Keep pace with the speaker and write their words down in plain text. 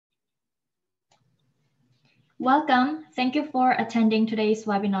Welcome. Thank you for attending today's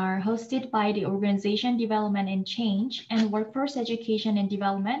webinar hosted by the Organization Development and Change and Workforce Education and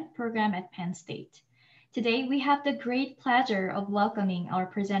Development program at Penn State. Today, we have the great pleasure of welcoming our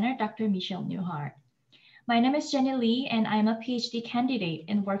presenter, Dr. Michele Newhard. My name is Jenny Lee, and I'm a Ph.D. candidate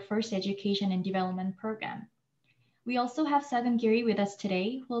in Workforce Education and Development program. We also have Sagan Giri with us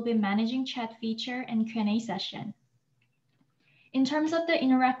today, who will be managing chat feature and Q&A session. In terms of the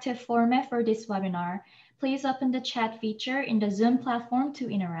interactive format for this webinar, please open the chat feature in the Zoom platform to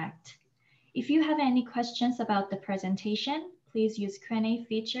interact. If you have any questions about the presentation, please use Q&A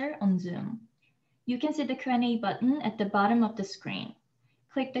feature on Zoom. You can see the Q&A button at the bottom of the screen.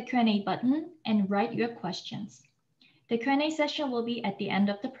 Click the Q&A button and write your questions. The Q&A session will be at the end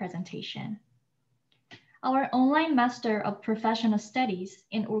of the presentation. Our online Master of Professional Studies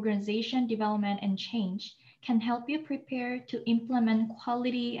in Organization Development and Change can help you prepare to implement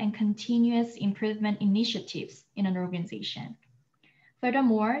quality and continuous improvement initiatives in an organization.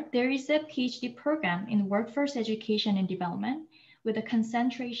 Furthermore, there is a Ph.D. program in Workforce Education and Development with a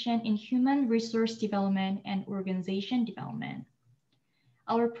concentration in Human Resource Development and Organization Development.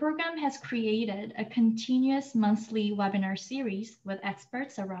 Our program has created a continuous monthly webinar series with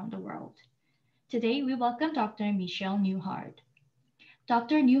experts around the world. Today, we welcome Dr. Michele Newhard.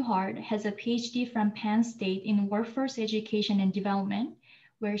 Dr. Newhard has a Ph.D. from Penn State in Workforce Education and Development,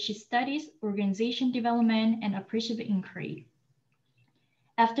 where she studies organization development and appreciative inquiry.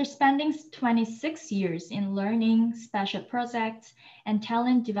 After spending 26 years in learning, special projects, and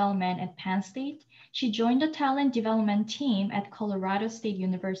talent development at Penn State, she joined the talent development team at Colorado State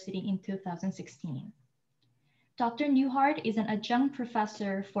University in 2016. Dr. Newhard is an adjunct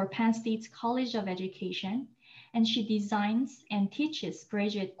professor for Penn State's College of Education, and she designs and teaches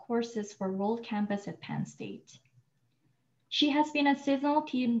graduate courses for World Campus at Penn State. She has been a seasonal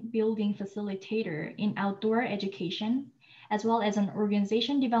team building facilitator in outdoor education, as well as an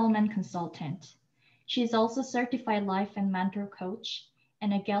organization development consultant. She is also a certified life and mentor coach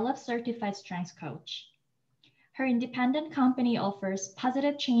and a Gallup Certified Strengths Coach. Her independent company offers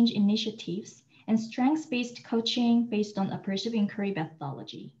positive change initiatives and strengths-based coaching based on appreciative inquiry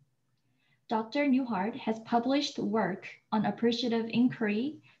methodology. Dr. Newhard has published work on appreciative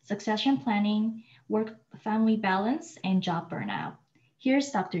inquiry, succession planning, work-family balance, and job burnout.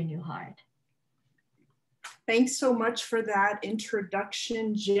 Here's Dr. Newhard. Thanks so much for that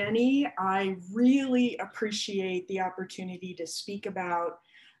introduction, Jenny. I really appreciate the opportunity to speak about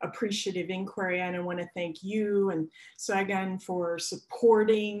appreciative inquiry, and I want to thank you and Sagan for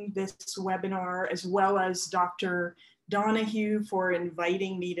supporting this webinar, as well as Dr. Donahue for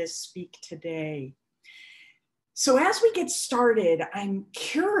inviting me to speak today. So as we get started, I'm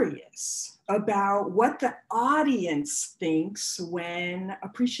curious about what the audience thinks when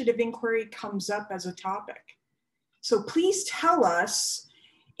appreciative inquiry comes up as a topic. So please tell us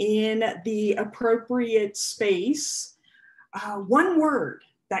in the appropriate space one word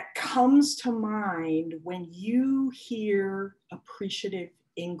that comes to mind when you hear appreciative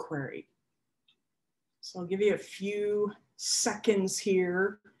inquiry. So I'll give you a few seconds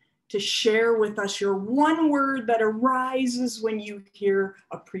here to share with us your one word that arises when you hear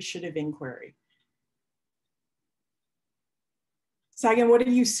appreciative inquiry. Sagan, what are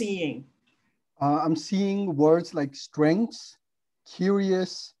you seeing? I'm seeing words like strengths,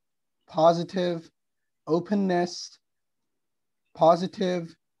 curious, positive, openness,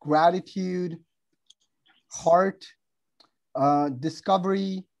 positive, gratitude, heart,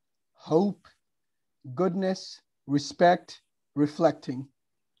 discovery, hope, goodness, respect, reflecting,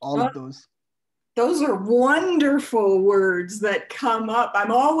 all of those. Those are wonderful words that come up.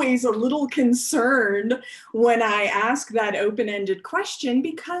 I'm always a little concerned when I ask that open-ended question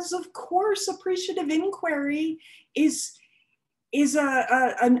because, of course, appreciative inquiry is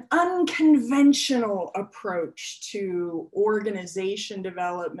an unconventional approach to organization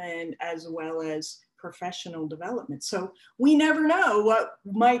development as well as professional development. So we never know what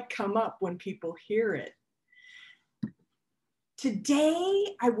might come up when people hear it. Today,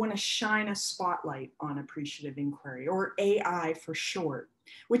 I want to shine a spotlight on appreciative inquiry, or AI for short,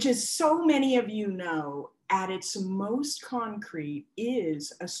 which, as so many of you know, at its most concrete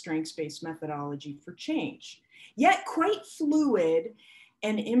is a strengths-based methodology for change, yet quite fluid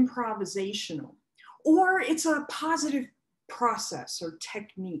and improvisational. Or it's a positive process or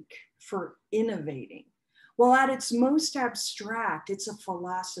technique for innovating. While at its most abstract, it's a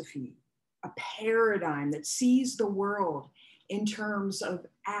philosophy, a paradigm that sees the world in terms of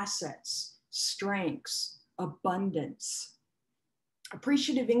assets, strengths, abundance.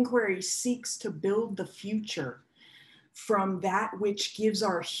 Appreciative inquiry seeks to build the future from that which gives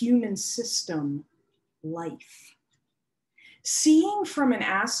our human system life. Seeing from an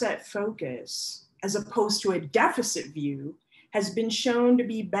asset focus as opposed to a deficit view has been shown to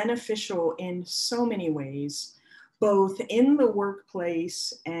be beneficial in so many ways, both in the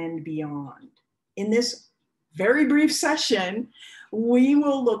workplace and beyond. In this very brief session, we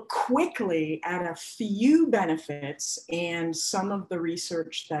will look quickly at a few benefits and some of the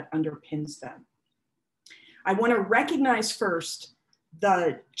research that underpins them. I want to recognize first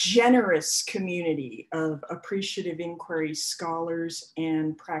the generous community of Appreciative Inquiry scholars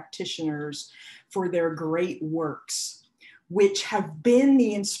and practitioners for their great works, which have been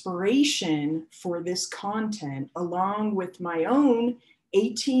the inspiration for this content, along with my own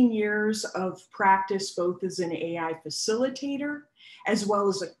 18 years of practice, both as an AI facilitator, as well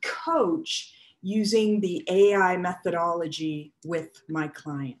as a coach using the AI methodology with my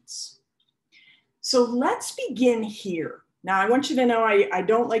clients. So let's begin here. Now, I want you to know I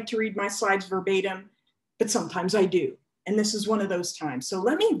don't like to read my slides verbatim, but sometimes I do. And this is one of those times. So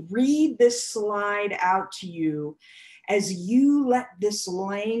let me read this slide out to you as you let this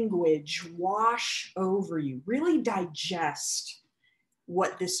language wash over you, really digest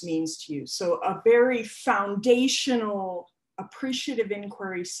what this means to you. So a very foundational appreciative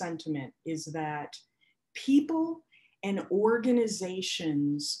inquiry sentiment is that people and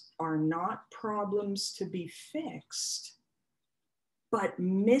organizations are not problems to be fixed, but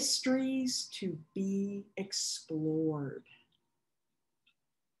mysteries to be explored.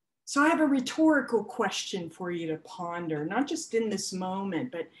 So I have a rhetorical question for you to ponder, not just in this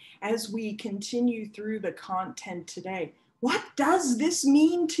moment, but as we continue through the content today. What does this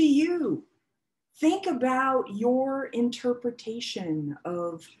mean to you? Think about your interpretation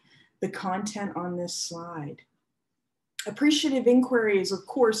of the content on this slide. Appreciative inquiry is, of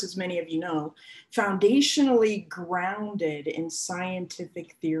course, as many of you know, foundationally grounded in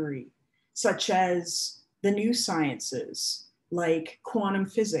scientific theory, such as the new sciences, like quantum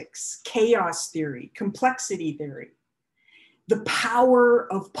physics, chaos theory, complexity theory, the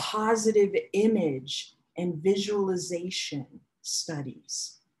power of positive image and visualization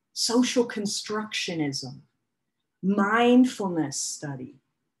studies, social constructionism, mindfulness study,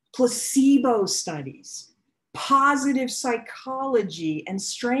 placebo studies, positive psychology and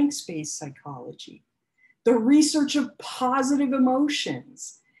strengths-based psychology, the research of positive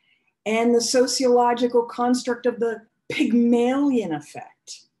emotions, and the sociological construct of the Pygmalion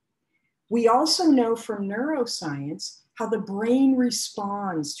effect. We also know from neuroscience how the brain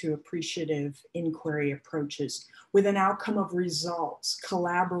responds to appreciative inquiry approaches with an outcome of results,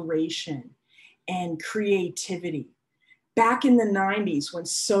 collaboration, and creativity. Back in the 90s, when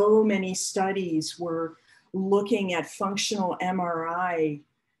so many studies were looking at functional MRI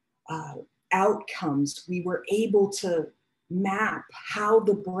outcomes, we were able to map how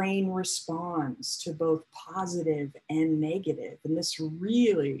the brain responds to both positive and negative. And this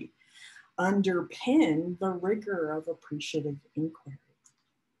really underpinned the rigor of appreciative inquiry.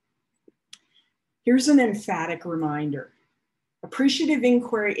 Here's an emphatic reminder. Appreciative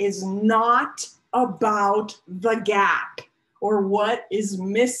inquiry is not about the gap or what is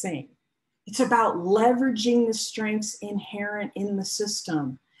missing. It's about leveraging the strengths inherent in the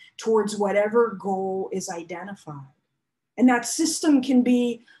system towards whatever goal is identified. And that system can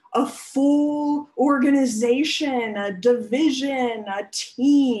be a full organization, a division, a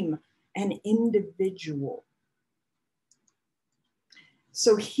team, an individual.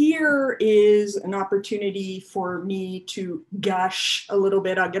 So here is an opportunity for me to gush a little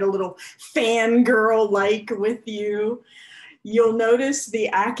bit. I'll get a little fangirl-like with you. You'll notice the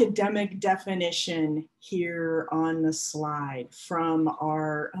academic definition here on the slide from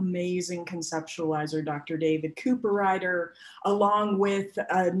our amazing conceptualizer, Dr. David Cooperrider, along with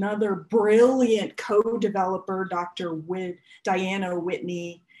another brilliant co-developer, Dr. Diana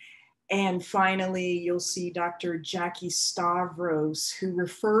Whitney. And finally, you'll see Dr. Jackie Stavros, who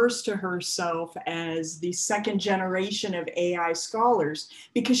refers to herself as the second generation of AI scholars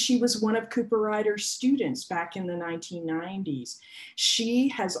because she was one of Cooperrider's students back in the 1990s. She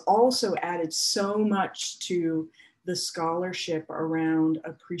has also added so much to the scholarship around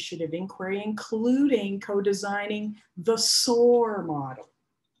appreciative inquiry, including co-designing the SOAR model.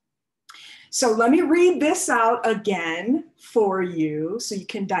 So let me read this out again for you so you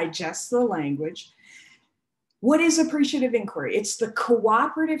can digest the language. What is appreciative inquiry? It's the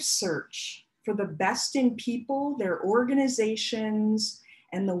cooperative search for the best in people, their organizations,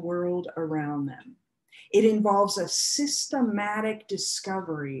 and the world around them. It involves a systematic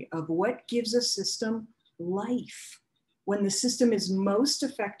discovery of what gives a system life when the system is most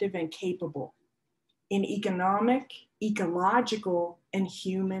effective and capable in economic, ecological, and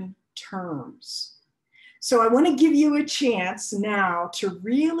human terms. So I want to give you a chance now to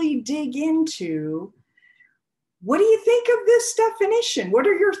really dig into, what do you think of this definition? What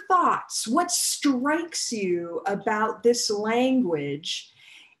are your thoughts? What strikes you about this language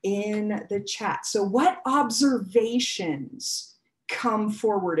in the chat? So what observations come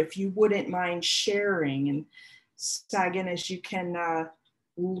forward, if you wouldn't mind sharing? And Sagan, as you can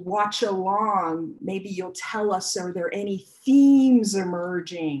watch along, maybe you'll tell us, are there any themes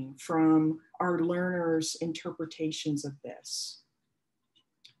emerging from our learners' interpretations of this?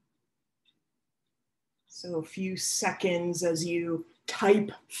 So a few seconds as you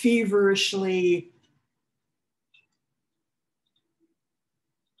type feverishly.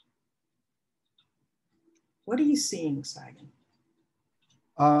 What are you seeing, Sagan?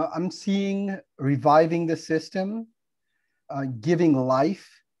 I'm seeing reviving the system, giving life,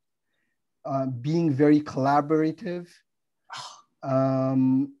 being very collaborative,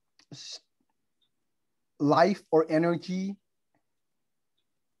 life or energy.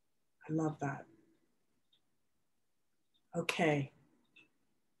 I love that. Okay.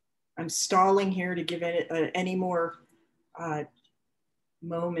 I'm stalling here to give it any more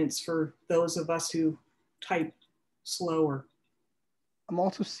moments for those of us who type slower. I'm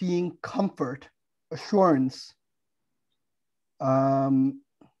also seeing comfort, assurance. I'm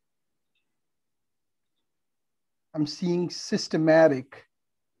seeing systematic,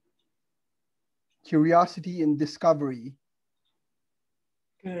 curiosity and discovery.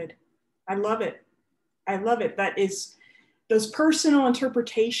 Good. I love it. I love it. That is, those personal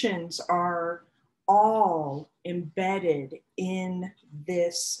interpretations are all embedded in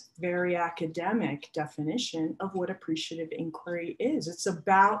this very academic definition of what appreciative inquiry is. It's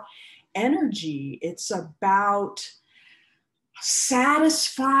about energy. It's about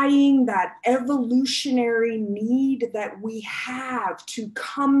satisfying that evolutionary need that we have to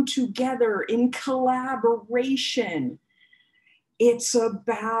come together in collaboration. It's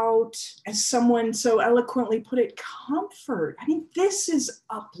about, as someone so eloquently put it, comfort. I mean, this is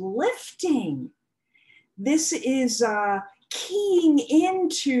uplifting. This is keying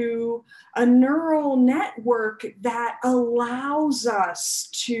into a neural network that allows us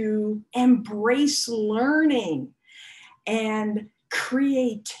to embrace learning, and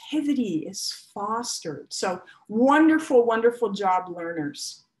creativity is fostered. So wonderful, wonderful job,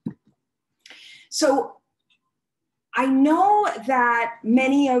 learners. So I know that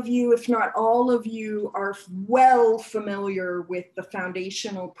many of you, if not all of you, are well familiar with the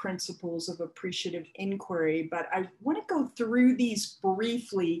foundational principles of appreciative inquiry, but I want to go through these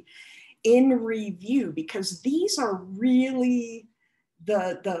briefly in review, because these are really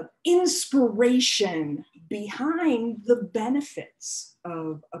the inspiration behind the benefits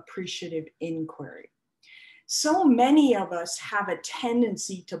of appreciative inquiry. So many of us have a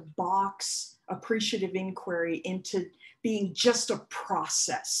tendency to box appreciative inquiry into being just a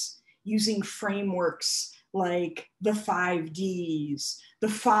process, using frameworks like the 5Ds, the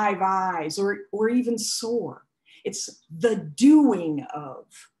 5Is, or even SOAR. It's the doing of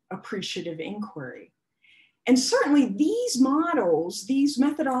appreciative inquiry. And certainly these models, these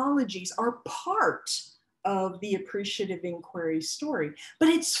methodologies are part of the appreciative inquiry story, but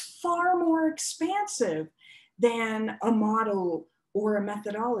it's far more expansive than a model or a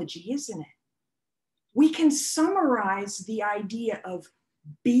methodology, isn't it? We can summarize the idea of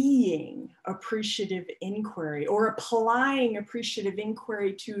being appreciative inquiry or applying appreciative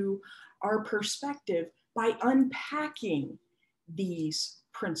inquiry to our perspective by unpacking these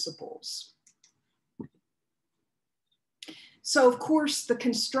principles. So, of course, the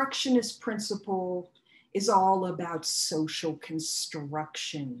constructionist principle is all about social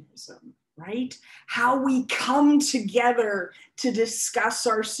constructionism, right? How we come together to discuss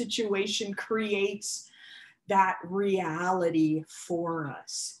our situation creates that reality for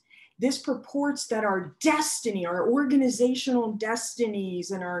us. This purports that our destiny, our organizational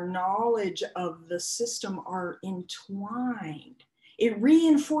destinies, and our knowledge of the system are entwined. It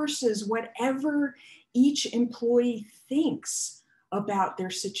reinforces whatever each employee thinks about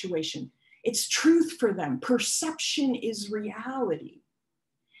their situation. It's truth for them. Perception is reality.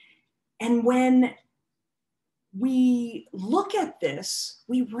 And when we look at this,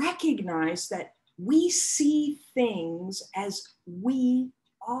 we recognize that we see things as we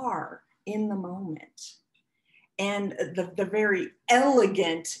are in the moment. And the very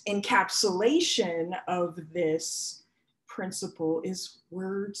elegant encapsulation of this principle is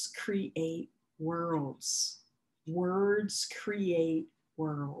words create worlds. Words create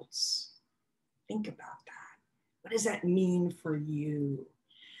worlds. Think about that. What does that mean for you?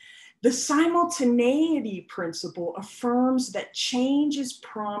 The simultaneity principle affirms that change is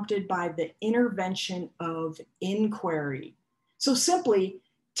prompted by the intervention of inquiry. So simply,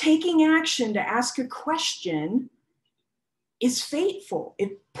 taking action to ask a question is fateful.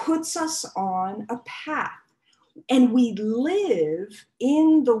 It puts us on a path. And we live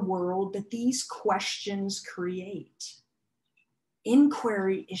in the world that these questions create.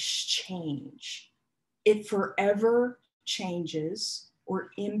 Inquiry is change. It forever changes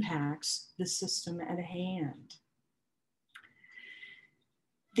or impacts the system at hand.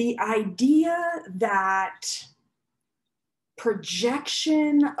 The idea that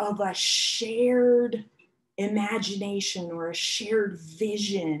projection of a shared imagination or a shared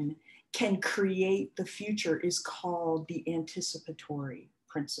vision can create the future is called the anticipatory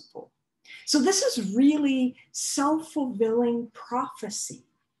principle. So this is really self-fulfilling prophecy,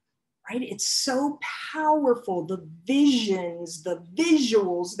 right? It's so powerful, the visions, the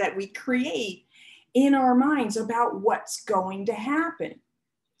visuals that we create in our minds about what's going to happen.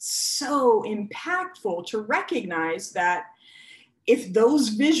 So impactful to recognize that if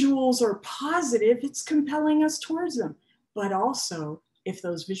those visuals are positive, it's compelling us towards them. But also, if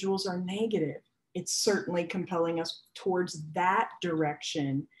those visuals are negative, it's certainly compelling us towards that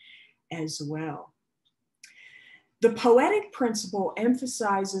direction as well. The poetic principle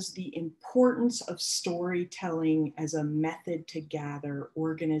emphasizes the importance of storytelling as a method to gather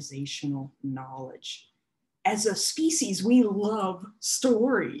organizational knowledge. As a species, we love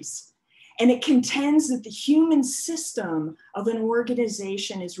stories. And it contends that the human system of an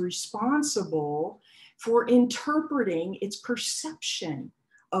organization is responsible for interpreting its perception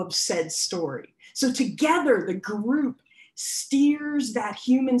of said story. So together, the group steers that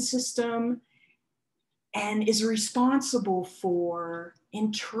human system and is responsible for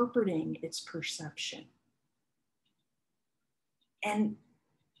interpreting its perception. And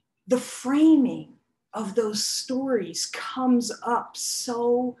the framing of those stories comes up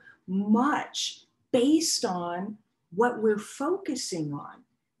so much based on what we're focusing on,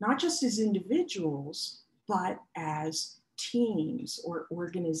 not just as individuals, but as teams or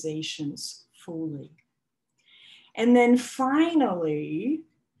organizations fully. And then finally,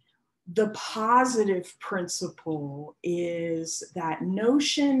 the positive principle is that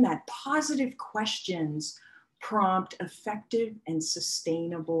notion that positive questions prompt effective and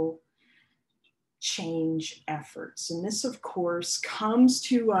sustainable change efforts. And this, of course, comes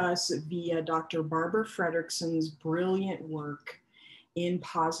to us via Dr. Barbara Fredrickson's brilliant work in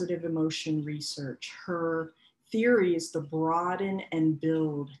positive emotion research. Her theory is the broaden and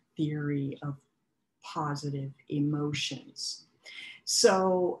build theory of positive emotions.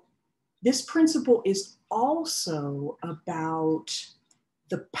 So this principle is also about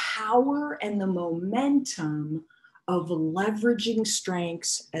the power and the momentum of leveraging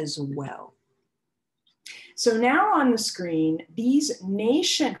strengths as well. So now on the screen, these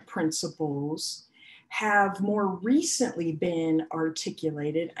nascent principles have more recently been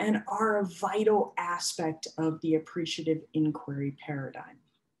articulated and are a vital aspect of the appreciative inquiry paradigm.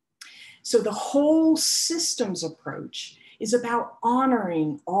 So the whole systems approach is about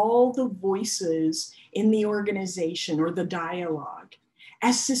honoring all the voices in the organization or the dialogue,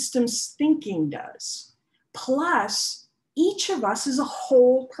 as systems thinking does. Plus, each of us is a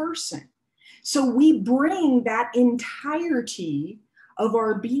whole person. So we bring that entirety of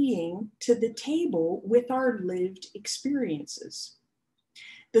our being to the table with our lived experiences.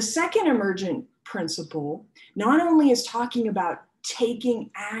 The second emergent principle not only is talking about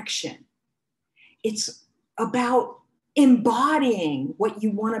taking action, it's about embodying what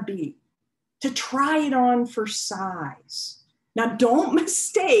you want to be, to try it on for size. Now, don't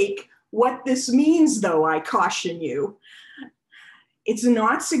mistake what this means, though, I caution you. It's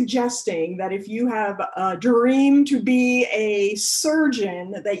not suggesting that if you have a dream to be a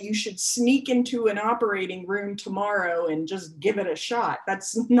surgeon, that you should sneak into an operating room tomorrow and just give it a shot.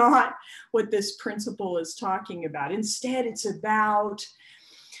 That's not what this principle is talking about. Instead, it's about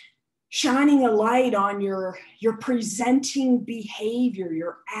shining a light on your presenting behavior,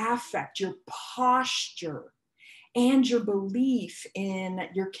 your affect, your posture, and your belief in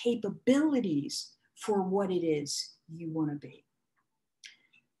your capabilities for what it is you want to be.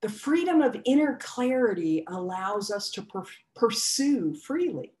 The freedom of inner clarity allows us to pursue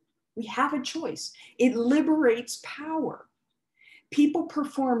freely. We have a choice. It liberates power. People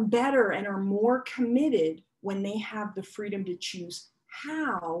perform better and are more committed when they have the freedom to choose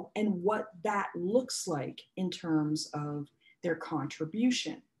how and what that looks like in terms of their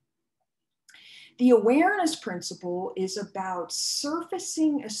contribution. The awareness principle is about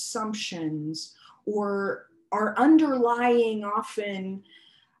surfacing assumptions or our underlying often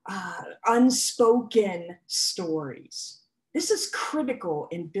unspoken stories. This is critical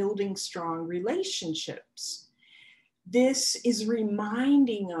in building strong relationships. This is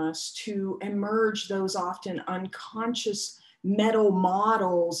reminding us to emerge those often unconscious mental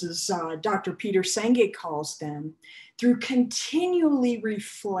models, as Dr. Peter Senge calls them, through continually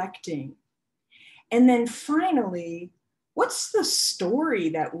reflecting. And then finally, what's the story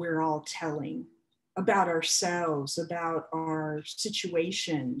that we're all telling about ourselves, about our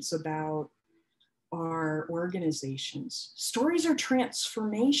situations, about our organizations? Stories are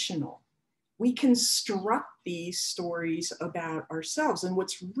transformational. We construct these stories about ourselves. And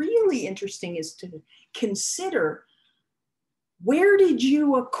what's really interesting is to consider, where did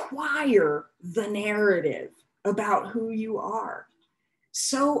you acquire the narrative about who you are?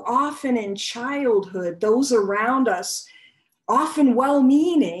 So often in childhood, those around us, often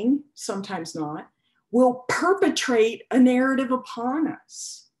well-meaning, sometimes not, will perpetrate a narrative upon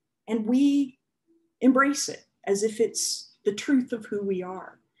us. And we embrace it as if it's the truth of who we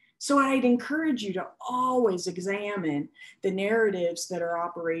are. So I'd encourage you to always examine the narratives that are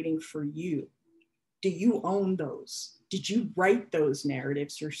operating for you. Do you own those? Did you write those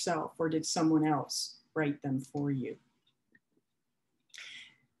narratives yourself, or did someone else write them for you?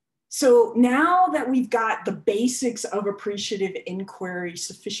 So now that we've got the basics of appreciative inquiry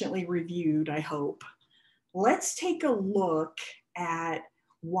sufficiently reviewed, I hope, let's take a look at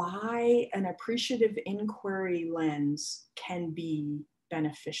why an appreciative inquiry lens can be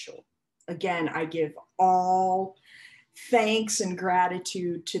beneficial. Again, I give all thanks and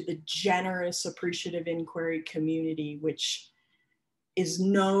gratitude to the generous appreciative inquiry community, which is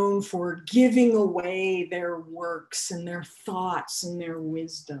known for giving away their works and their thoughts and their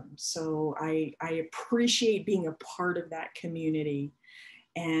wisdom. So I appreciate being a part of that community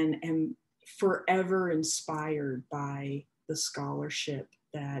and am forever inspired by the scholarship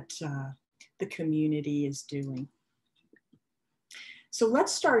that the community is doing. So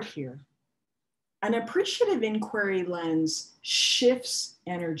let's start here. An appreciative inquiry lens shifts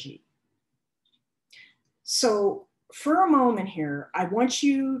energy. So for a moment here, I want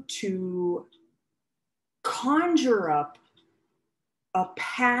you to conjure up a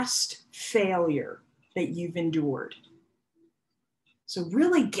past failure that you've endured. So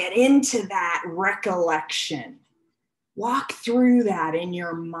really get into that recollection. Walk through that in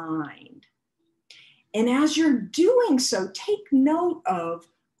your mind. And as you're doing so, take note of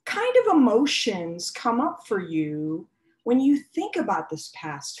kind of emotions come up for you when you think about this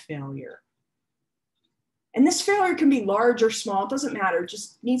past failure. And this failure can be large or small, it doesn't matter, it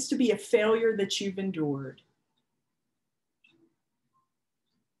just needs to be a failure that you've endured.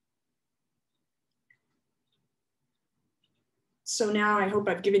 So now I hope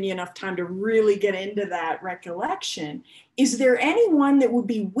I've given you enough time to really get into that recollection. Is there anyone that would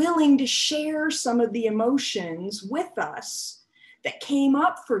be willing to share some of the emotions with us that came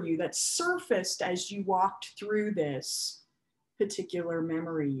up for you, that surfaced as you walked through this particular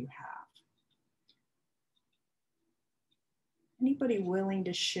memory you have? Anybody willing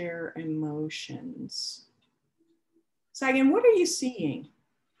to share emotions? Sagan, what are you seeing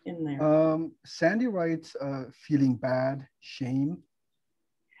in there? Sandy writes feeling bad, shame,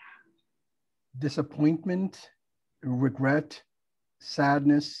 disappointment, regret,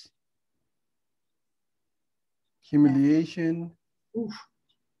 sadness, humiliation,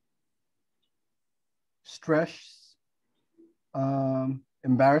 stress,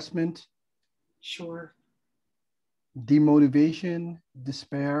 embarrassment. Sure. Demotivation,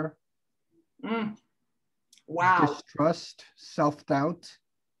 despair, wow, distrust, self-doubt.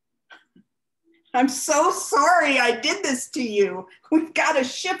 I'm so sorry I did this to you. We've got to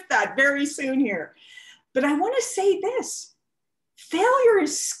shift that very soon here. But I want to say this, failure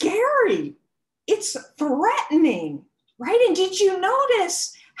is scary. It's threatening, right? And did you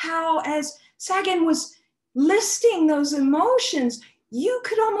notice how, as Sagan was listing those emotions, you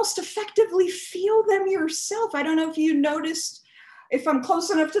could almost effectively feel them yourself. I don't know if you noticed, if I'm close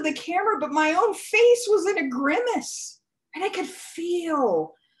enough to the camera, but my own face was in a grimace, and I could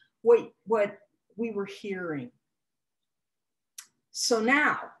feel what we were hearing. So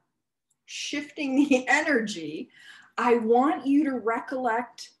now, shifting the energy, I want you to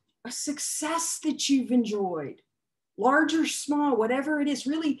recollect a success that you've enjoyed, large or small, whatever it is.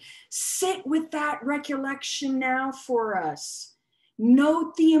 Really sit with that recollection now for us.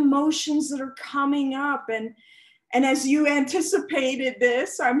 Note the emotions that are coming up. And as you anticipated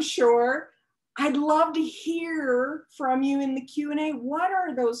this, I'm sure, I'd love to hear from you in the Q&A. What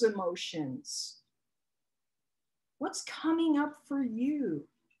are those emotions? What's coming up for you?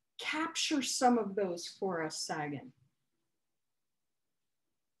 Capture some of those for us, Sagan.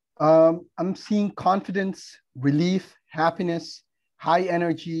 I'm seeing confidence, relief, happiness, high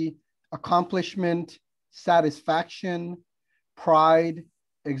energy, accomplishment, satisfaction, pride,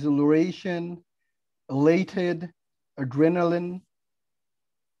 exhilaration, elated, adrenaline,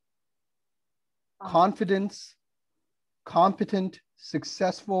 confidence, competent,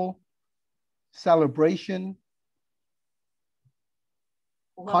 successful, celebration,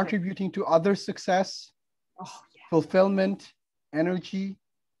 contributing to other success, fulfillment, energy.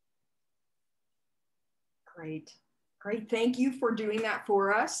 Great. Great. Thank you for doing that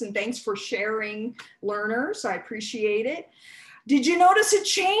for us. And thanks for sharing, learners. I appreciate it. Did you notice a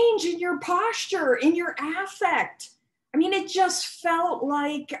change in your posture, in your affect? I mean, it just felt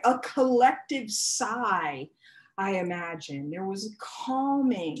like a collective sigh, I imagine. There was a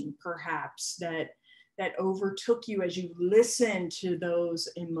calming, perhaps, that overtook you as you listened to those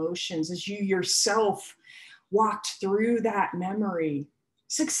emotions, as you yourself walked through that memory.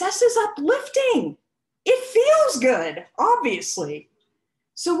 Success is uplifting. It feels good, obviously.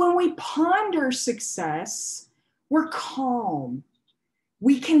 So when we ponder success, we're calm.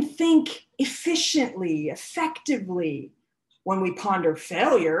 We can think efficiently, effectively. When we ponder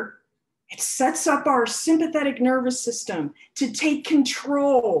failure, it sets up our sympathetic nervous system to take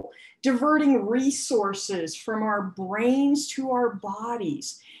control, diverting resources from our brains to our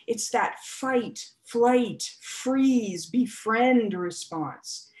bodies. It's that fight, flight, freeze, befriend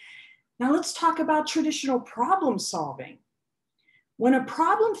response. Now let's talk about traditional problem solving. When a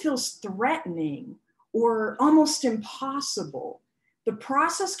problem feels threatening or almost impossible, the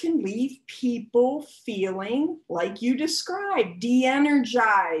process can leave people feeling like you described,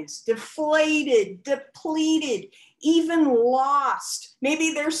 de-energized, deflated, depleted, even lost.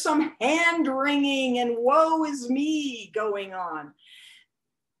 Maybe there's some hand wringing and woe is me going on.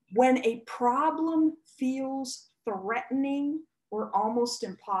 When a problem feels threatening or almost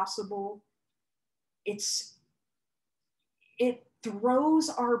impossible, it throws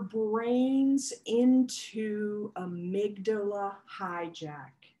our brains into amygdala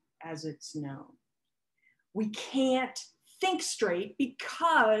hijack, as it's known. We can't think straight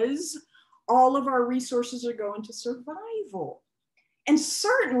because all of our resources are going to survival. And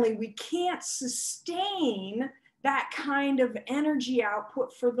certainly we can't sustain that kind of energy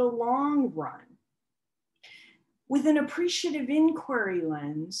output for the long run. With an appreciative inquiry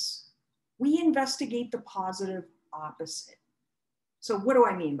lens, we investigate the positive opposite. So what do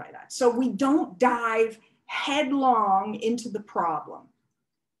I mean by that? So we don't dive headlong into the problem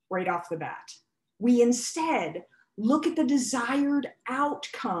right off the bat. We instead look at the desired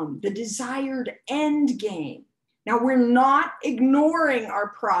outcome, the desired end game. Now, we're not ignoring our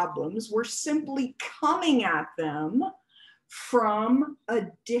problems. We're simply coming at them from a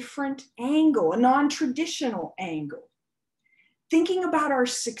different angle, a non-traditional angle. Thinking about our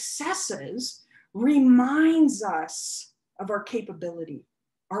successes reminds us of our capability,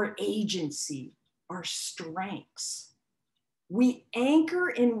 our agency, our strengths. We anchor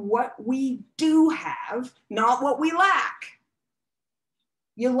in what we do have, not what we lack.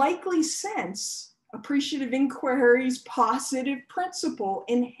 You likely sense appreciative inquiry's positive principle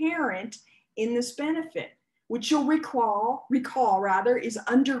inherent in this benefit, which you'll recall is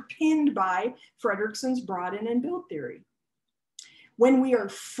underpinned by Fredrickson's broaden and build theory. When we are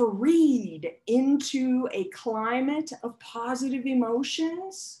freed into a climate of positive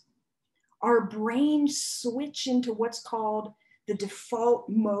emotions, our brains switch into what's called the default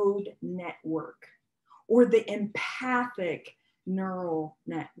mode network, or the empathic neural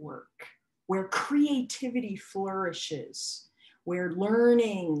network, where creativity flourishes, where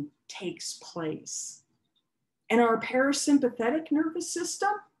learning takes place. And our parasympathetic nervous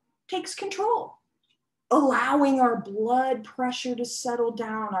system takes control, allowing our blood pressure to settle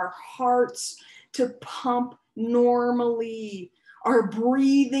down, our hearts to pump normally, our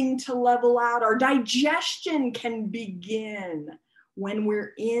breathing to level out, our digestion can begin when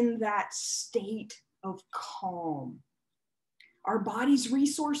we're in that state of calm. Our body's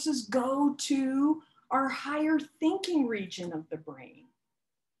resources go to our higher thinking region of the brain.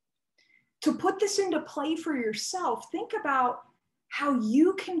 To put this into play for yourself, think about how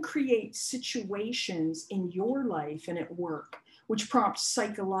you can create situations in your life and at work which prompt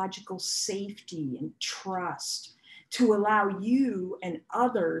psychological safety and trust to allow you and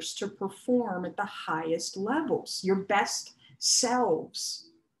others to perform at the highest levels, your best selves.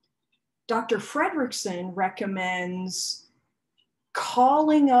 Dr. Fredrickson recommends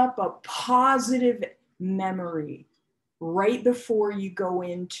calling up a positive memory right before you go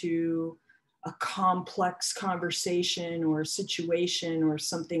into a complex conversation or a situation or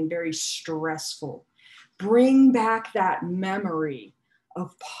something very stressful. Bring back that memory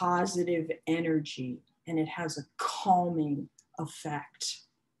of positive energy, and it has a calming effect.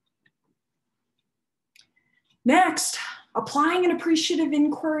 Next, applying an appreciative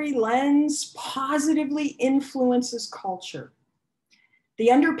inquiry lens positively influences culture.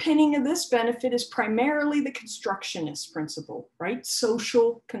 The underpinning of this benefit is primarily the constructionist principle, right?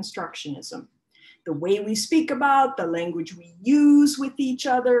 Social constructionism. The way we speak about, the language we use with each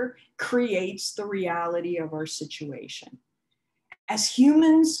other creates the reality of our situation. As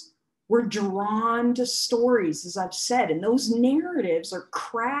humans, we're drawn to stories, as I've said, and those narratives are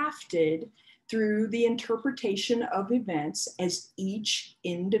crafted through the interpretation of events as each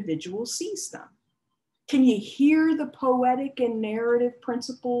individual sees them. Can you hear the poetic and narrative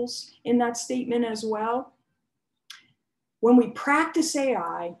principles in that statement as well? When we practice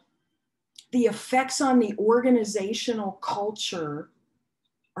AI, the effects on the organizational culture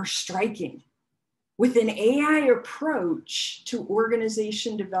are striking. With an AI approach to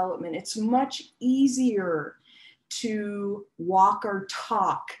organization development, it's much easier to walk our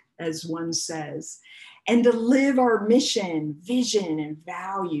talk, as one says, and to live our mission, vision, and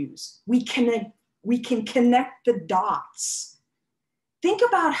values. We can connect the dots. Think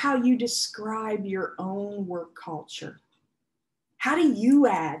about how you describe your own work culture. How do you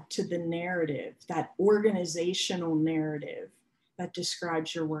add to the narrative, that organizational narrative that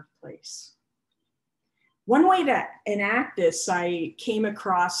describes your workplace? One way to enact this I came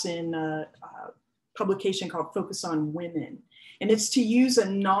across in a publication called Focus on Women, and it's to use a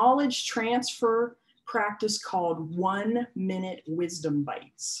knowledge transfer practice called 1-minute wisdom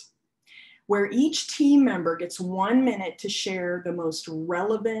bites, where each team member gets 1 minute to share the most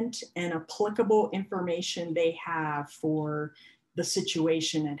relevant and applicable information they have for the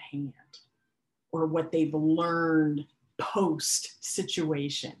situation at hand, or what they've learned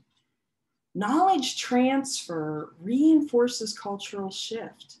post-situation. Knowledge transfer reinforces cultural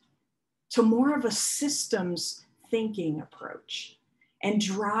shift to more of a systems thinking approach and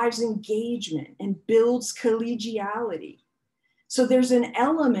drives engagement and builds collegiality. So there's an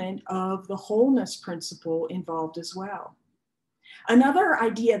element of the wholeness principle involved as well. Another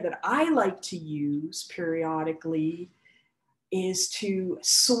idea that I like to use periodically is to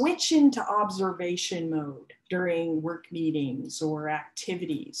switch into observation mode during work meetings or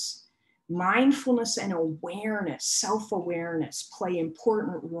activities. Mindfulness and awareness, self-awareness play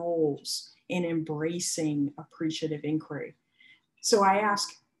important roles in embracing appreciative inquiry. So I ask,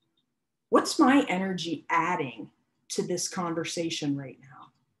 what's my energy adding to this conversation right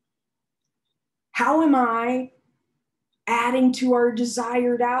now? How am I adding to our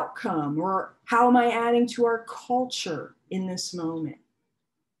desired outcome, or how am I adding to our culture in this moment?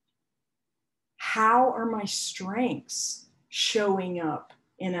 How are my strengths showing up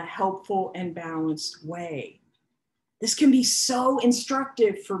in a helpful and balanced way? This can be so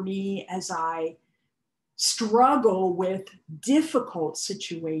instructive for me as I struggle with difficult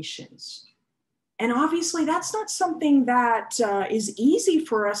situations. And obviously that's not something that is easy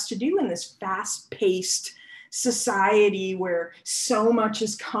for us to do in this fast-paced society where so much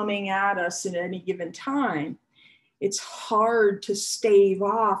is coming at us at any given time. It's hard to stave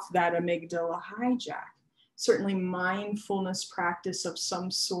off that amygdala hijack. Certainly mindfulness practice of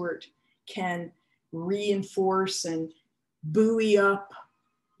some sort can reinforce and buoy up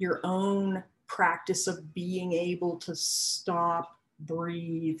your own practice of being able to stop,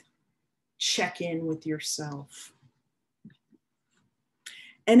 breathe, check in with yourself.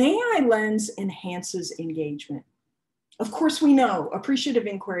 An AI lens enhances engagement. Of course, we know appreciative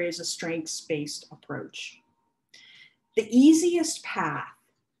inquiry is a strengths-based approach. The easiest path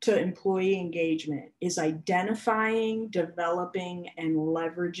to employee engagement is identifying, developing, and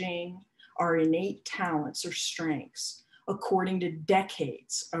leveraging our innate talents or strengths according to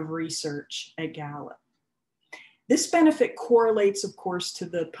decades of research at Gallup. This benefit correlates, of course, to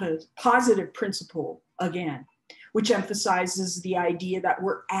the positive principle again, which emphasizes the idea that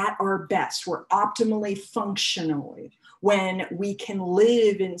we're at our best, we're optimally functionally when we can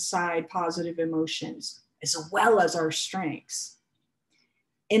live inside positive emotions as well as our strengths.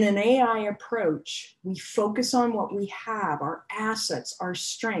 In an AI approach, we focus on what we have, our assets, our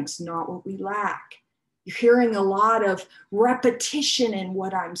strengths, not what we lack. You're hearing a lot of repetition in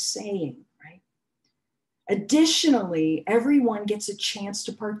what I'm saying, right? Additionally, everyone gets a chance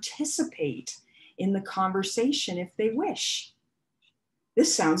to participate in the conversation if they wish.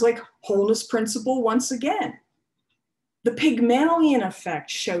 This sounds like wholeness principle once again. The Pygmalion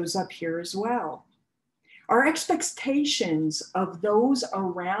effect shows up here as well. Our expectations of those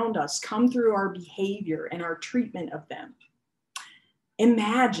around us come through our behavior and our treatment of them.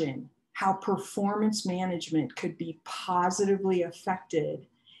 Imagine how performance management could be positively affected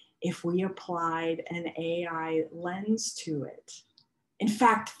if we applied an AI lens to it. In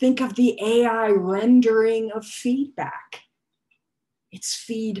fact, think of the AI rendering of feedback. It's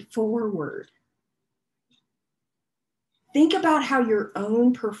feed forward. Think about how your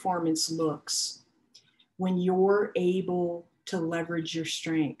own performance looks when you're able to leverage your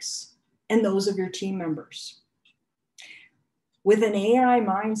strengths and those of your team members. With an AI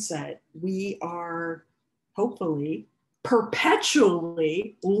mindset, we are hopefully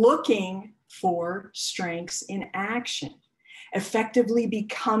perpetually looking for strengths in action, effectively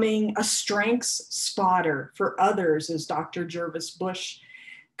becoming a strengths spotter for others, as Dr. Jervis Bush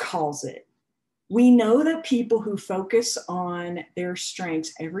calls it. We know that people who focus on their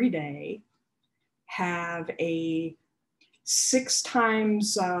strengths every day have a 6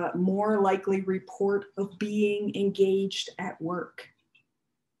 times more likely report of being engaged at work.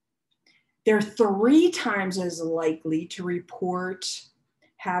 They're 3 times as likely to report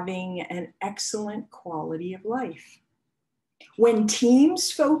having an excellent quality of life. When teams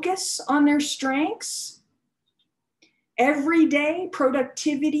focus on their strengths, every day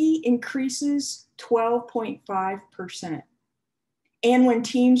productivity increases 12.5%. And when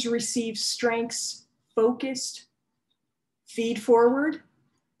teams receive strengths-focused feed forward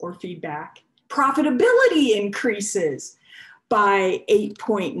or feedback, profitability increases by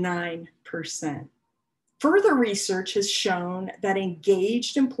 8.9%. Further research has shown that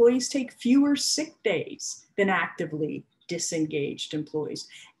engaged employees take fewer sick days than actively disengaged employees.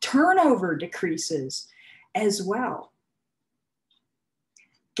 Turnover decreases as well.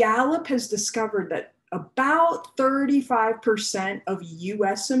 Gallup has discovered that about 35% of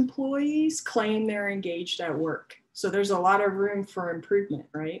US employees claim they're engaged at work. So there's a lot of room for improvement,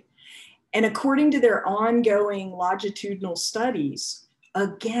 right? And according to their ongoing longitudinal studies,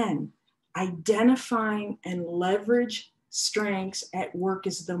 again, identifying and leverage strengths at work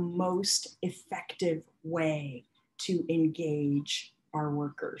is the most effective way to engage our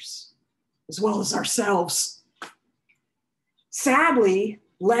workers, as well as ourselves. Sadly,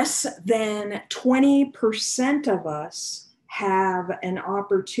 less than 20% of us have an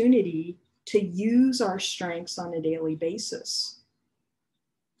opportunity to use our strengths on a daily basis.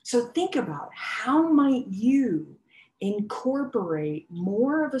 So think about, how might you incorporate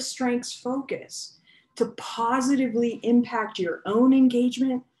more of a strengths focus to positively impact your own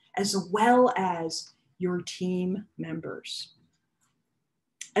engagement as well as your team members?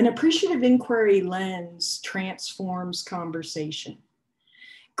 An appreciative inquiry lens transforms conversation.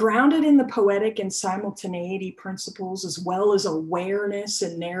 Grounded in the poetic and simultaneity principles, as well as awareness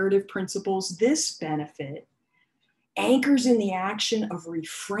and narrative principles, this benefit anchors in the action of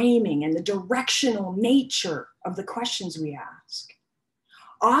reframing and the directional nature of the questions we ask.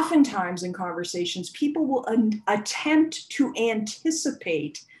 Oftentimes in conversations, people will attempt to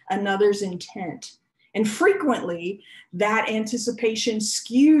anticipate another's intent. And frequently, that anticipation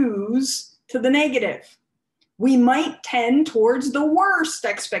skews to the negative. We might tend towards the worst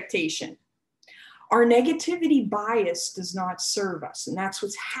expectation. Our negativity bias does not serve us, and that's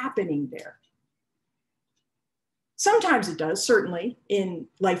what's happening there. Sometimes it does, certainly in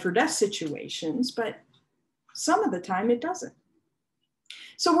life or death situations, but some of the time it doesn't.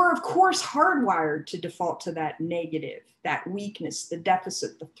 So we're, of course, hardwired to default to that negative, that weakness, the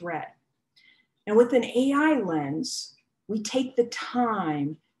deficit, the threat. And with an AI lens, we take the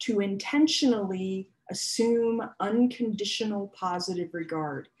time to intentionally assume unconditional positive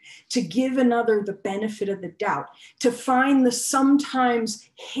regard, to give another the benefit of the doubt, to find the sometimes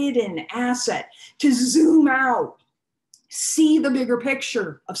hidden asset, to zoom out, see the bigger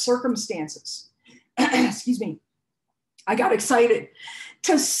picture of circumstances. Excuse me, I got excited.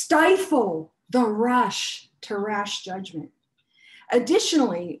 To stifle the rush to rash judgment.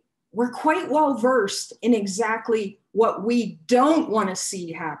 Additionally, we're quite well versed in exactly what we don't want to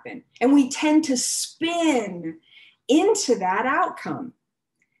see happen, and we tend to spin into that outcome.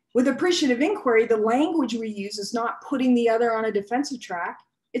 With appreciative inquiry, the language we use is not putting the other on a defensive track.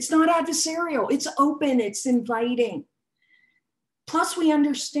 It's not adversarial. It's open. It's inviting. Plus, we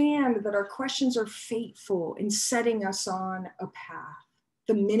understand that our questions are fateful in setting us on a path.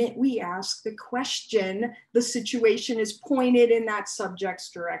 The minute we ask the question, the situation is pointed in that subject's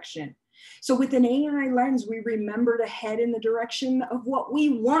direction. So with an AI lens, we remember to head in the direction of what we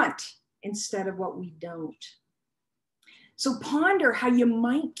want instead of what we don't. So ponder how you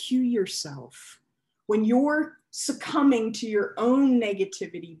might cue yourself when you're succumbing to your own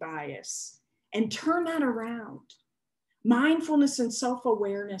negativity bias and turn that around. Mindfulness and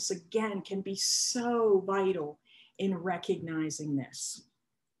self-awareness, again, can be so vital in recognizing this.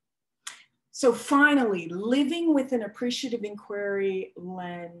 So finally, living with an appreciative inquiry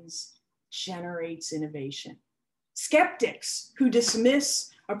lens generates innovation. Skeptics who dismiss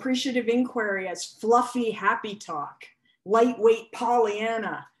appreciative inquiry as fluffy happy talk, lightweight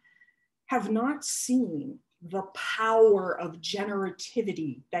Pollyanna, have not seen the power of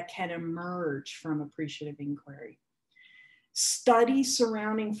generativity that can emerge from appreciative inquiry. Studies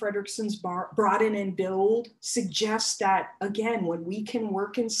surrounding Fredrickson's broaden and build suggest that, again, when we can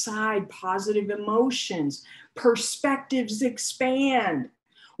work inside positive emotions, perspectives expand.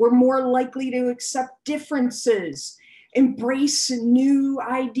 We're more likely to accept differences, embrace new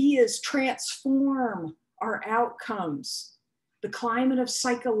ideas, transform our outcomes. The climate of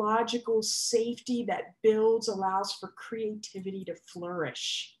psychological safety that builds allows for creativity to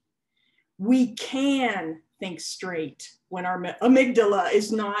flourish. We can think straight when our amygdala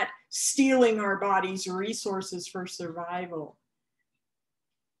is not stealing our body's resources for survival.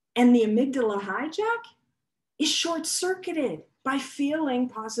 And the amygdala hijack is short-circuited by feeling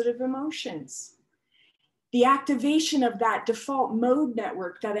positive emotions. The activation of that default mode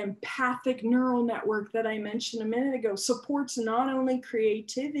network, that empathic neural network that I mentioned a minute ago, supports not only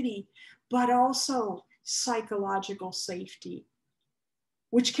creativity, but also psychological safety,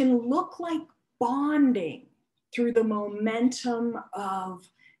 which can look like bonding through the momentum of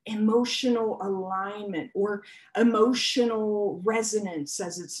emotional alignment or emotional resonance,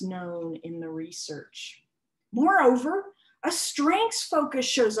 as it's known in the research. Moreover, a strengths focus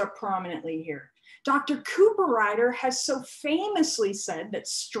shows up prominently here. Dr. Cooper Ryder has so famously said that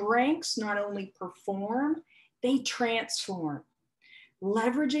strengths not only perform, they transform.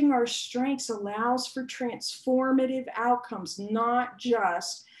 Leveraging our strengths allows for transformative outcomes, not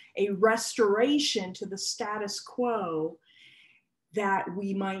just a restoration to the status quo that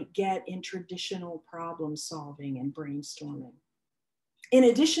we might get in traditional problem solving and brainstorming. In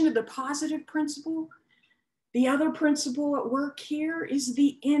addition to the positive principle, the other principle at work here is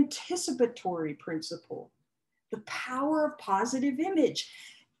the anticipatory principle, the power of positive image,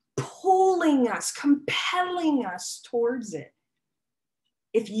 pulling us, compelling us towards it.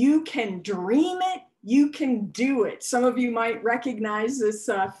 If you can dream it, you can do it. Some of you might recognize this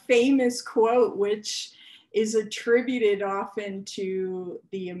famous quote, which is attributed often to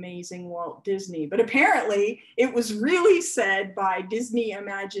the amazing Walt Disney. But apparently it was really said by Disney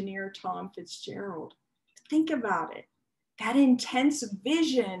Imagineer Tom Fitzgerald. Think about it. That intense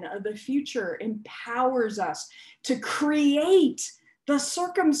vision of the future empowers us to create the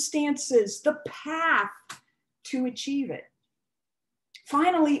circumstances, the path to achieve it.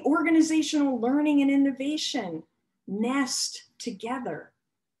 Finally, organizational learning and innovation nest together.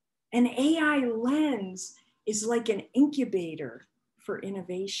 An AI lens is like an incubator for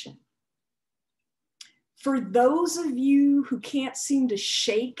innovation. For those of you who can't seem to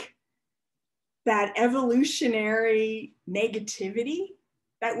shake that evolutionary negativity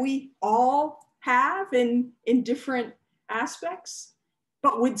that we all have in different aspects,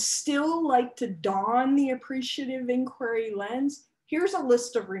 but would still like to don the appreciative inquiry lens, here's a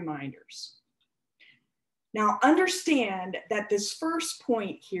list of reminders. Now, understand that this first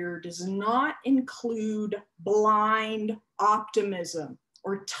point here does not include blind optimism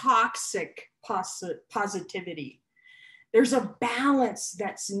or toxic positivity. There's a balance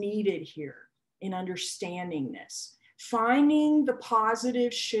that's needed here in understanding this. Finding the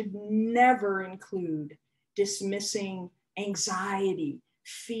positive should never include dismissing anxiety,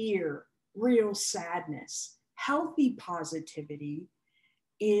 fear, real sadness. Healthy positivity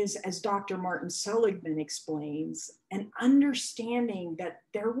is, as Dr. Martin Seligman explains, an understanding that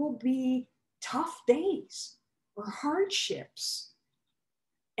there will be tough days or hardships,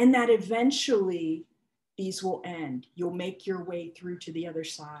 and that eventually these will end. You'll make your way through to the other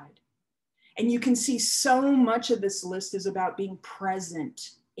side. And you can see so much of this list is about being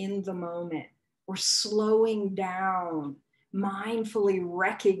present in the moment or slowing down, mindfully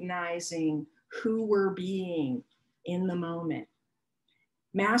recognizing who we're being in the moment.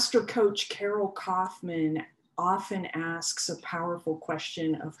 Master coach Carol Kaufman often asks a powerful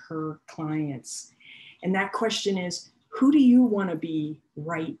question of her clients. And that question is, who do you want to be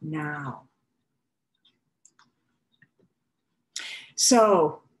right now?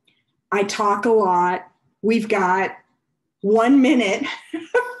 So I talk a lot. We've got 1 minute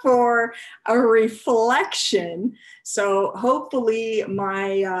for a reflection. So hopefully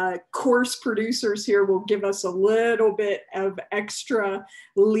my course producers here will give us a little bit of extra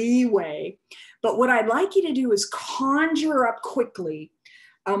leeway. But what I'd like you to do is conjure up quickly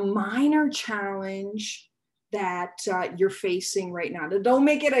a minor challenge that you're facing right now. Now, don't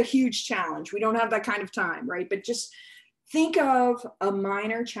make it a huge challenge. We don't have that kind of time, right? But just think of a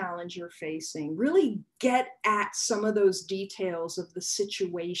minor challenge you're facing. Really get at some of those details of the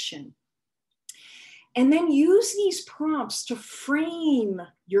situation. And then use these prompts to frame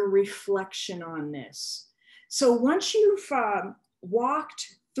your reflection on this. So once you've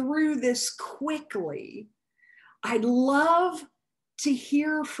walked through this quickly, I'd love to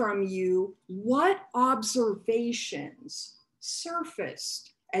hear from you what observations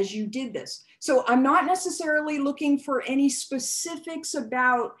surfaced as you did this. So I'm not necessarily looking for any specifics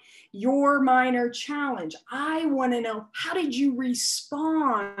about your minor challenge. I want to know, how did you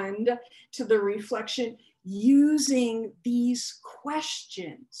respond to the reflection using these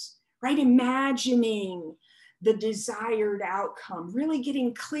questions, right? Imagining the desired outcome, really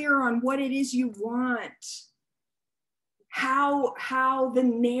getting clear on what it is you want, how the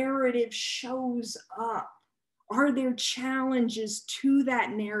narrative shows up. Are there challenges to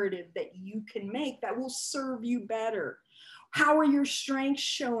that narrative that you can make that will serve you better? How are your strengths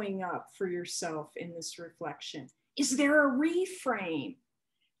showing up for yourself in this reflection? Is there a reframe?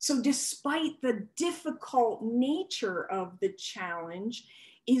 So despite the difficult nature of the challenge,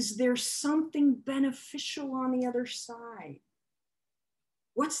 is there something beneficial on the other side?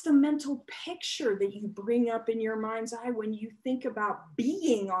 What's the mental picture that you bring up in your mind's eye when you think about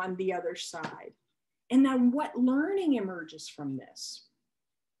being on the other side? And then what learning emerges from this?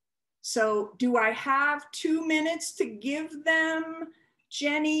 So do I have 2 minutes to give them,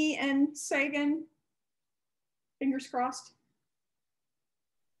 Jenny and Sagan? Fingers crossed.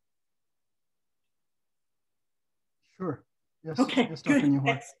 Sure. Yes. Okay, Yes, Dr. good.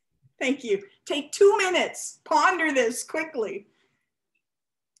 Newhard. Thank you. Take 2 minutes. Ponder this quickly.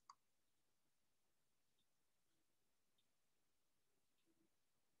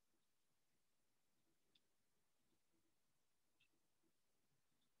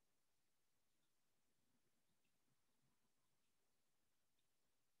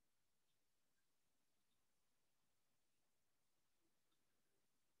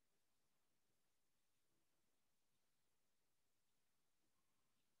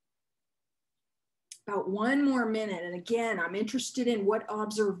 About 1 more minute. And again, I'm interested in what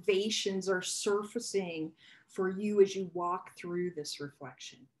observations are surfacing for you as you walk through this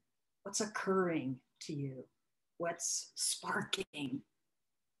reflection. What's occurring to you? What's sparking?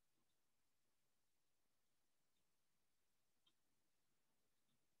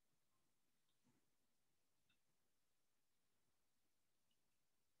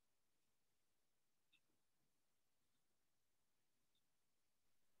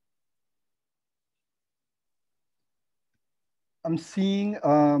 I'm seeing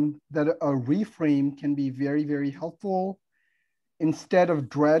that a reframe can be very, very helpful. Instead of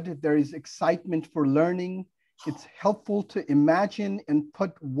dread, there is excitement for learning. It's helpful to imagine and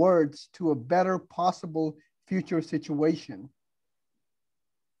put words to a better possible future situation.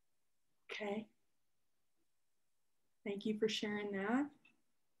 Okay. Thank you for sharing that.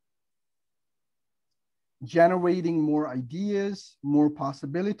 Generating more ideas, more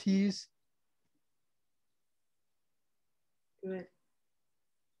possibilities. Good.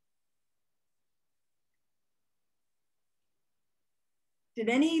 Did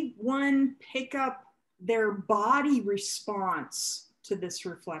anyone pick up their body response to this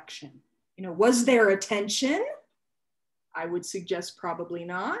reflection? You know, was there attention? I would suggest probably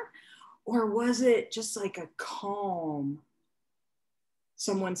not. Or was it just like a calm?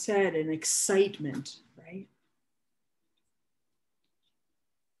 Someone said an excitement, right?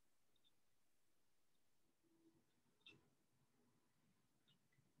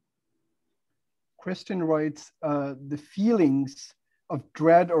 Kristen writes, the feelings of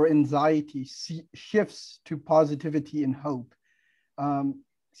dread or anxiety shifts to positivity and hope.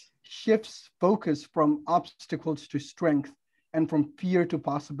 Shifts focus from obstacles to strength and from fear to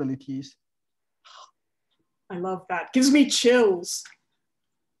possibilities. I love that. Gives me chills.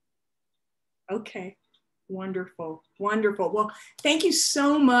 Okay, wonderful, wonderful. Well, thank you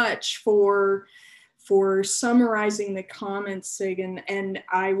so much for summarizing the comments, Sagan, and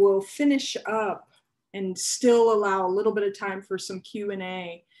I will finish up and still allow a little bit of time for some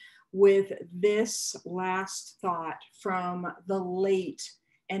Q&A with this last thought from the late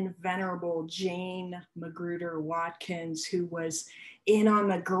and venerable Jane Magruder Watkins, who was in on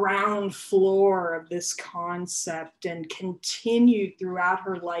the ground floor of this concept and continued throughout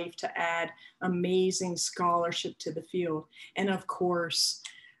her life to add amazing scholarship to the field. And of course,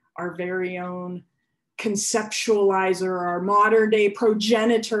 our very own conceptualizer, our modern day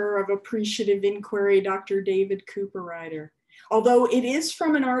progenitor of appreciative inquiry, Dr. David Cooperrider. Although it is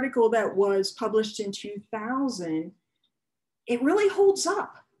from an article that was published in 2000, it really holds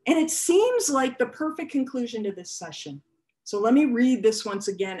up. And it seems like the perfect conclusion to this session. So let me read this once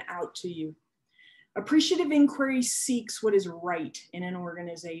again out to you. Appreciative inquiry seeks what is right in an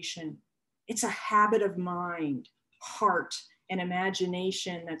organization. It's a habit of mind, heart, and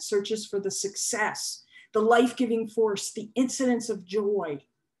imagination that searches for the success, the life-giving force, the incidence of joy.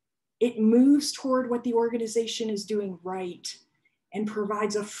 It moves toward what the organization is doing right and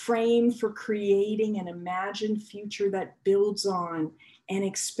provides a frame for creating an imagined future that builds on and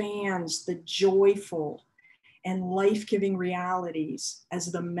expands the joyful and life-giving realities as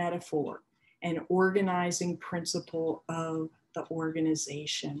the metaphor and organizing principle of the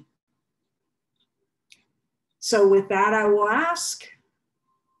organization. So with that, I will ask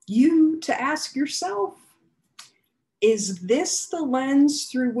you to ask yourself, is this the lens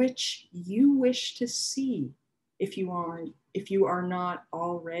through which you wish to see if you are not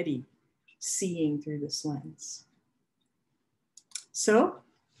already seeing through this lens? So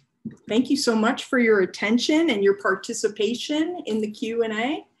thank you so much for your attention and your participation in the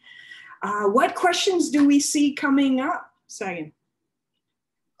Q&A. What questions do we see coming up, Sagan?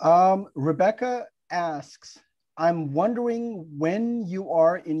 Rebecca asks, I'm wondering, when you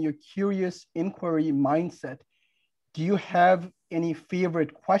are in your curious inquiry mindset, do you have any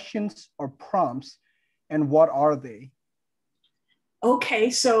favorite questions or prompts, and what are they? Okay,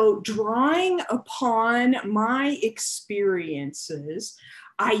 so drawing upon my experiences,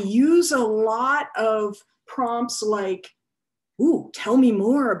 I use a lot of prompts like, ooh, tell me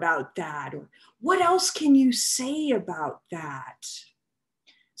more about that, or what else can you say about that?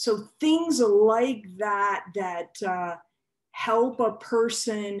 So things like that help a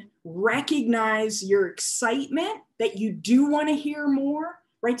person recognize your excitement, that you do want to hear more,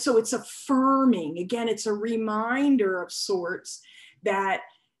 right? So it's affirming. Again, it's a reminder of sorts that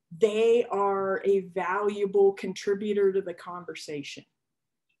they are a valuable contributor to the conversation.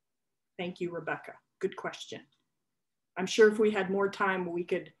 Thank you, Rebecca. Good question. I'm sure if we had more time, we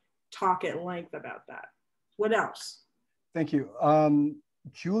could talk at length about that. What else? Thank you.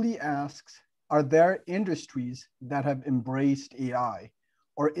 Julie asks, are there industries that have embraced AI,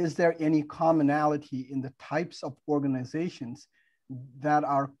 or is there any commonality in the types of organizations that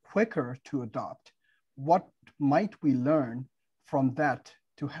are quicker to adopt? What might we learn from that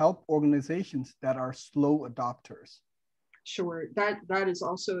to help organizations that are slow adopters? Sure, that is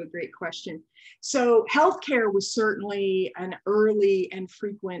also a great question. So healthcare was certainly an early and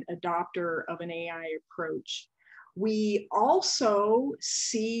frequent adopter of an AI approach. We also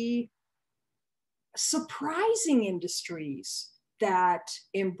see surprising industries that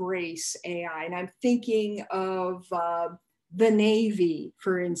embrace AI. And I'm thinking of the Navy,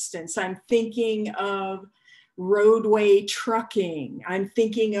 for instance. I'm thinking of roadway trucking. I'm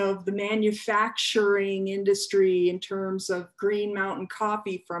thinking of the manufacturing industry in terms of Green Mountain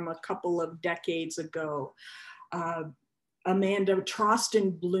Coffee from a couple of decades ago. Amanda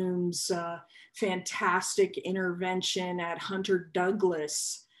Trostenblum's fantastic intervention at Hunter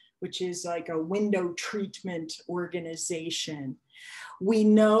Douglas, which is like a window treatment organization. We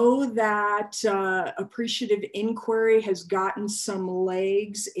know that appreciative inquiry has gotten some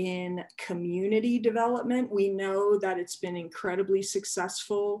legs in community development. We know that it's been incredibly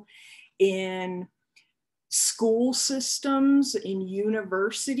successful in school systems, in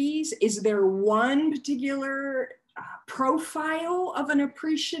universities. Is there one particular profile of an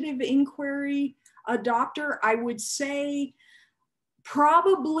appreciative inquiry adopter? I would say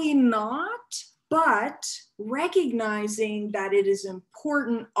probably not, but recognizing that it is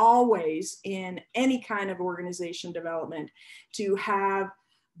important always in any kind of organization development to have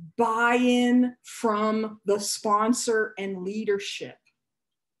buy-in from the sponsor and leadership.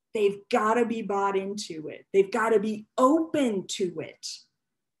 They've got to be bought into it. They've got to be open to it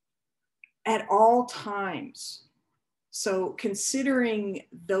at all times. So considering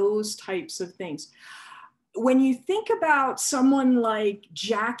those types of things. When you think about someone like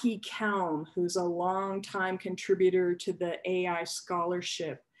Jackie Kelm, who's a longtime contributor to the AI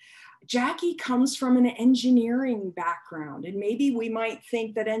scholarship, Jackie comes from an engineering background, and maybe we might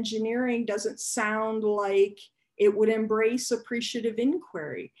think that engineering doesn't sound like it would embrace appreciative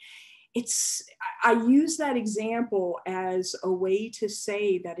inquiry. I use that example as a way to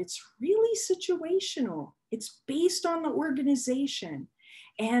say that it's really situational. It's based on the organization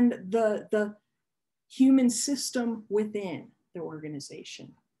and the human system within the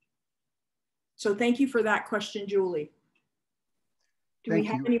organization. So thank you for that question, Julie. Do we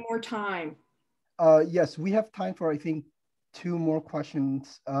have any more time? Yes, we have time for, I think, 2 more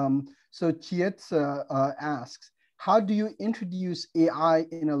questions. So Chietza asks, how do you introduce AI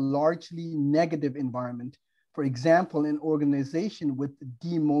in a largely negative environment? For example, an organization with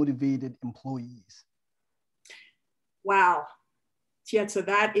demotivated employees? Wow. Yeah, so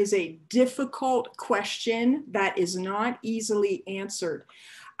that is a difficult question that is not easily answered.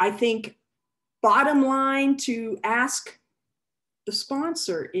 I think bottom line to ask the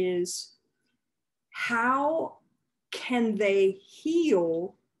sponsor is, how can they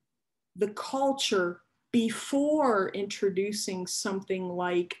heal the culture before introducing something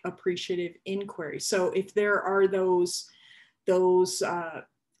like appreciative inquiry? So if there are those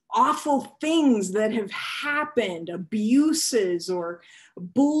awful things that have happened, abuses or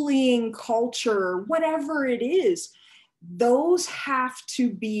bullying culture, whatever it is, those have to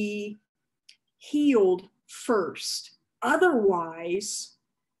be healed first. Otherwise,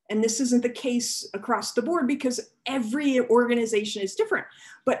 and this isn't the case across the board because every organization is different,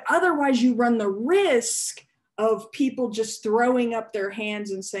 but otherwise you run the risk of people just throwing up their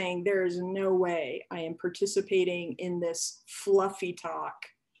hands and saying, there is no way I am participating in this fluffy talk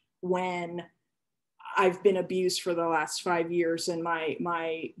when I've been abused for the last 5 years and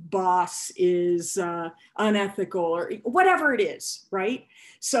my boss is unethical or whatever it is, right?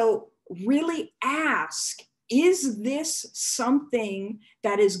 So really ask, is this something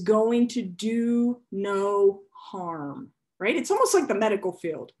that is going to do no harm, right? It's almost like the medical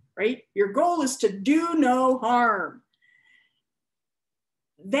field, right? Your goal is to do no harm.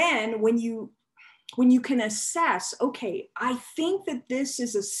 Then when you can assess, okay, I think that this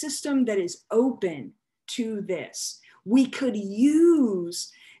is a system that is open to this. We could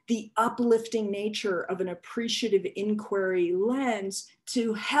use the uplifting nature of an appreciative inquiry lens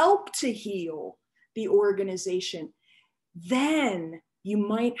to help to heal the organization. Then you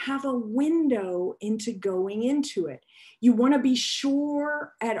might have a window into going into it. You want to be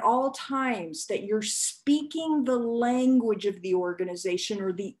sure at all times that you're speaking the language of the organization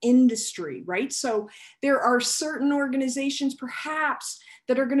or the industry, right? So there are certain organizations perhaps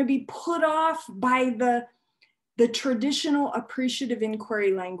that are going to be put off by the traditional appreciative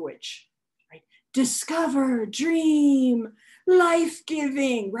inquiry language, right? Discover, dream,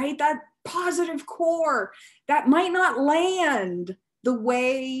 life-giving, right? That positive core that might not land the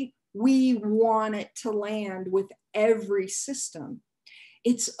way we want it to land with every system.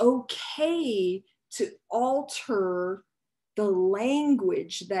 It's okay to alter the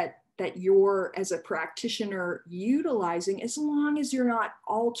language that you're as a practitioner utilizing, as long as you're not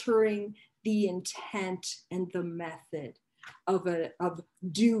altering the intent and the method of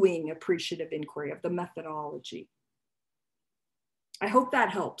doing appreciative inquiry, of the methodology. I hope that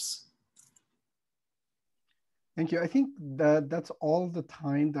helps. Thank you. I think that's all the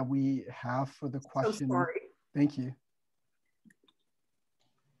time that we have for the question. So sorry. Thank you.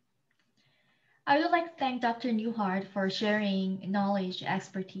 I would like to thank Dr. Newhard for sharing knowledge,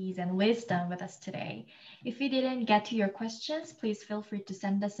 expertise, and wisdom with us today. If we didn't get to your questions, please feel free to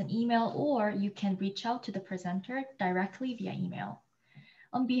send us an email, or you can reach out to the presenter directly via email.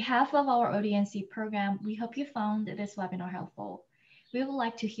 On behalf of our OD&C program, we hope you found this webinar helpful. We would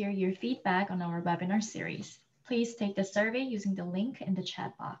like to hear your feedback on our webinar series. Please take the survey using the link in the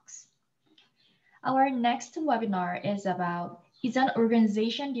chat box. Our next webinar is about, is an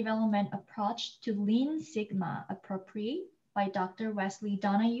organization development approach to Lean Sigma appropriate, by Dr. Wesley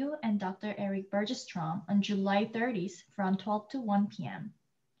Donahue and Dr. Eric Bergstrom on July 30th from 12 to 1 p.m.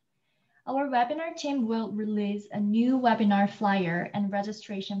 Our webinar team will release a new webinar flyer and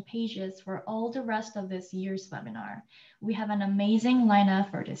registration pages for all the rest of this year's webinar. We have an amazing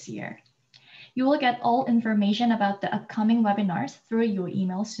lineup for this year. You will get all information about the upcoming webinars through your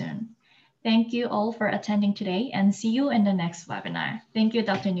email soon. Thank you all for attending today, and see you in the next webinar. Thank you,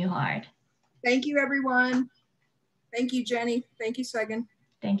 Dr. Newhard. Thank you, everyone. Thank you, Jenny. Thank you, Sagan.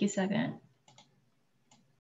 Thank you, Sagan.